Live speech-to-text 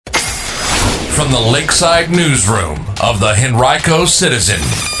from the Lakeside Newsroom of the Henrico Citizen,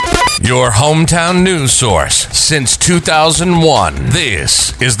 your hometown news source since 2001.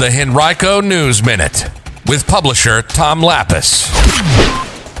 This is the Henrico News Minute with publisher Tom Lapis.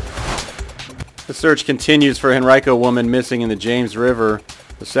 The search continues for a Henrico woman missing in the James River.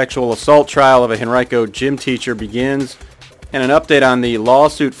 The sexual assault trial of a Henrico gym teacher begins, and an update on the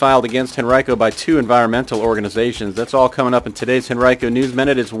lawsuit filed against Henrico by two environmental organizations. That's all coming up in today's Henrico News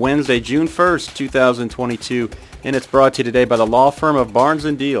Minute. It's Wednesday, June 1st, 2022, and it's brought to you today by the law firm of Barnes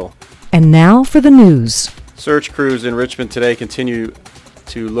 & Deal. And now for the news. Search crews in Richmond today continue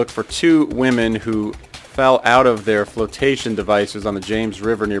to look for two women who fell out of their flotation devices on the James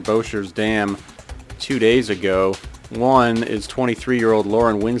River near Boshers Dam 2 days ago. One is 23-year-old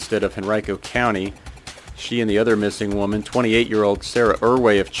Lauren Winstead of Henrico County. She and the other missing woman, 28-year-old Sarah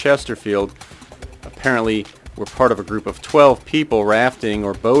Irway of Chesterfield, apparently were part of a group of 12 people rafting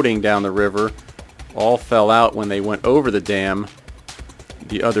or boating down the river. All fell out when they went over the dam.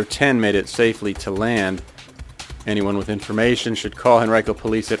 The other 10 made it safely to land. Anyone with information should call Henrico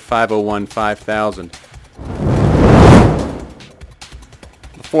Police at 501-5000.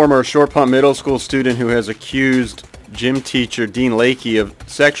 The former Short Pump Middle School student who has accused gym teacher Dean Lakey of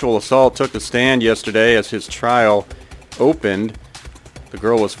sexual assault took the stand yesterday as his trial opened. The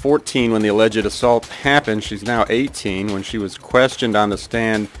girl was 14 when the alleged assault happened. She's now 18. When she was questioned on the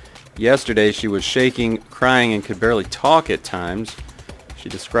stand yesterday, she was shaking, crying, and could barely talk at times. She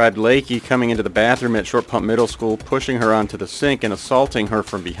described Lakey coming into the bathroom at Short Pump Middle School, pushing her onto the sink and assaulting her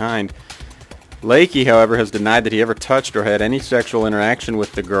from behind. Lakey, however, has denied that he ever touched or had any sexual interaction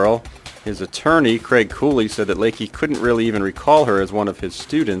with the girl. His attorney, Craig Cooley, said that Lakey couldn't really even recall her as one of his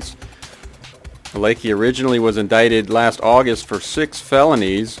students. Lakey originally was indicted last August for 6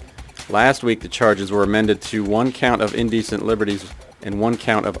 felonies. Last week, the charges were amended to 1 count of indecent liberties and 1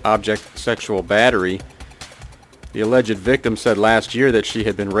 count of object sexual battery. The alleged victim said last year that she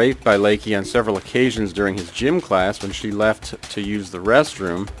had been raped by Lakey on several occasions during his gym class when she left to use the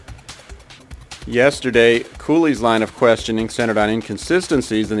restroom. Yesterday, Cooley's line of questioning centered on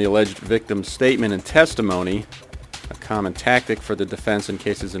inconsistencies in the alleged victim's statement and testimony, a common tactic for the defense in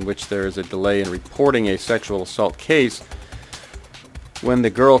cases in which there is a delay in reporting a sexual assault case. When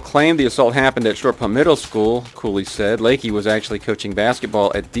the girl claimed the assault happened at Short Pump Middle School, Cooley said, Lakey was actually coaching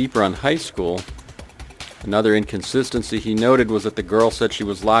basketball at Deep Run High School. Another inconsistency he noted was that the girl said she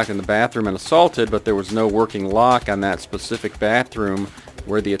was locked in the bathroom and assaulted, but there was no working lock on that specific bathroom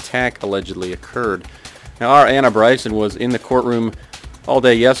where the attack allegedly occurred. Now, our Anna Bryson was in the courtroom all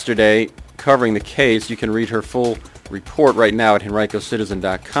day yesterday covering the case. You can read her full report right now at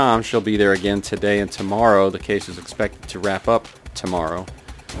henricocitizen.com. She'll be there again today and tomorrow. The case is expected to wrap up tomorrow.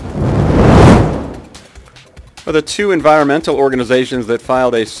 Well, the two environmental organizations that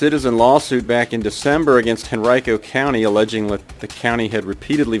filed a citizen lawsuit back in December against Henrico County, alleging that the county had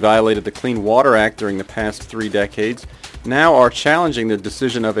repeatedly violated the Clean Water Act during the past 3 decades, now are challenging the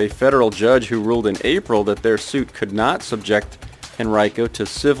decision of a federal judge who ruled in April that their suit could not subject Henrico to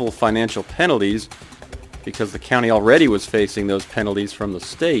civil financial penalties because the county already was facing those penalties from the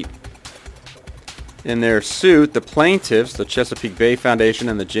state. In their suit, the plaintiffs, the Chesapeake Bay Foundation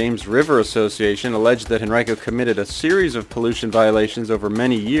and the James River Association, alleged that Henrico committed a series of pollution violations over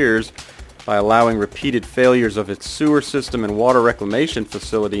many years by allowing repeated failures of its sewer system and water reclamation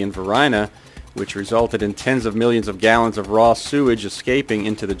facility in Varina, which resulted in tens of millions of gallons of raw sewage escaping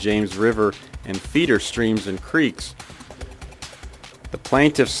into the James River and feeder streams and creeks. The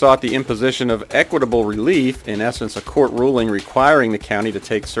plaintiffs sought the imposition of equitable relief, in essence a court ruling requiring the county to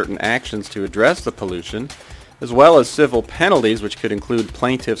take certain actions to address the pollution, as well as civil penalties, which could include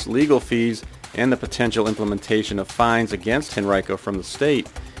plaintiffs' legal fees and the potential implementation of fines against Henrico from the state.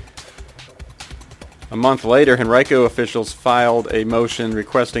 A month later, Henrico officials filed a motion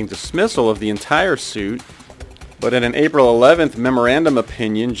requesting dismissal of the entire suit, but in an April 11th memorandum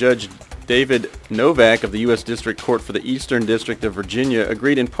opinion, Judge David Novak of the U.S. District Court for the Eastern District of Virginia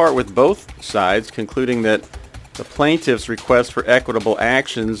agreed in part with both sides, concluding that the plaintiffs' request for equitable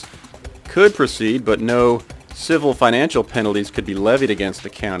actions could proceed, but no civil financial penalties could be levied against the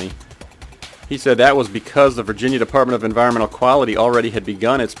county. He said that was because the Virginia Department of Environmental Quality already had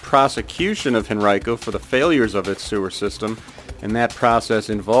begun its prosecution of Henrico for the failures of its sewer system, and that process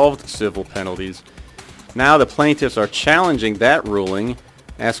involved civil penalties. Now the plaintiffs are challenging that ruling,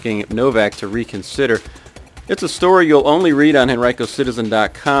 asking Novak to reconsider. It's a story you'll only read on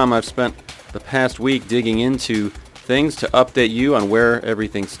henricocitizen.com. I've spent the past week digging into things to update you on where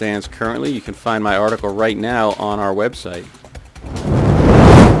everything stands currently. You can find my article right now on our website.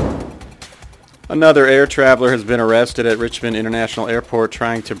 Another air traveler has been arrested at Richmond International Airport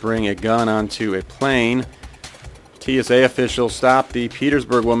trying to bring a gun onto a plane. TSA officials stopped the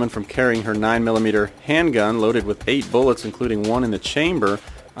Petersburg woman from carrying her 9mm handgun loaded with 8 bullets, including one in the chamber,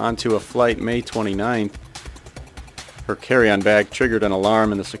 onto a flight May 29th. Her carry-on bag triggered an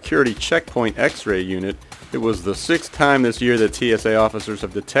alarm in the security checkpoint X-ray unit. It was the 6th time this year that TSA officers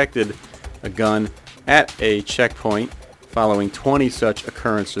have detected a gun at a checkpoint, following 20 such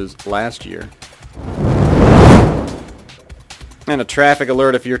occurrences last year. And a traffic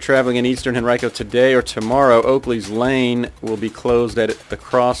alert if you're traveling in eastern Henrico today or tomorrow. Oakley's Lane will be closed at the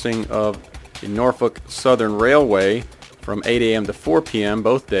crossing of the Norfolk Southern Railway from 8 a.m. to 4 p.m.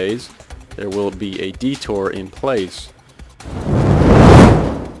 both days. There will be a detour in place.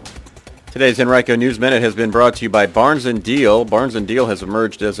 Today's Henrico News Minute has been brought to you by Barnes & Deal. Barnes & Deal has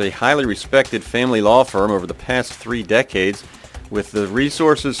emerged as a highly respected family law firm over the past 3 decades with the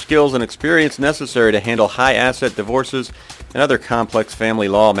resources, skills, and experience necessary to handle high-asset divorces and other complex family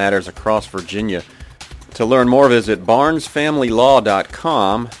law matters across Virginia. To learn more, visit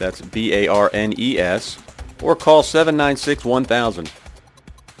barnesfamilylaw.com, that's B-A-R-N-E-S, or call 796-1000.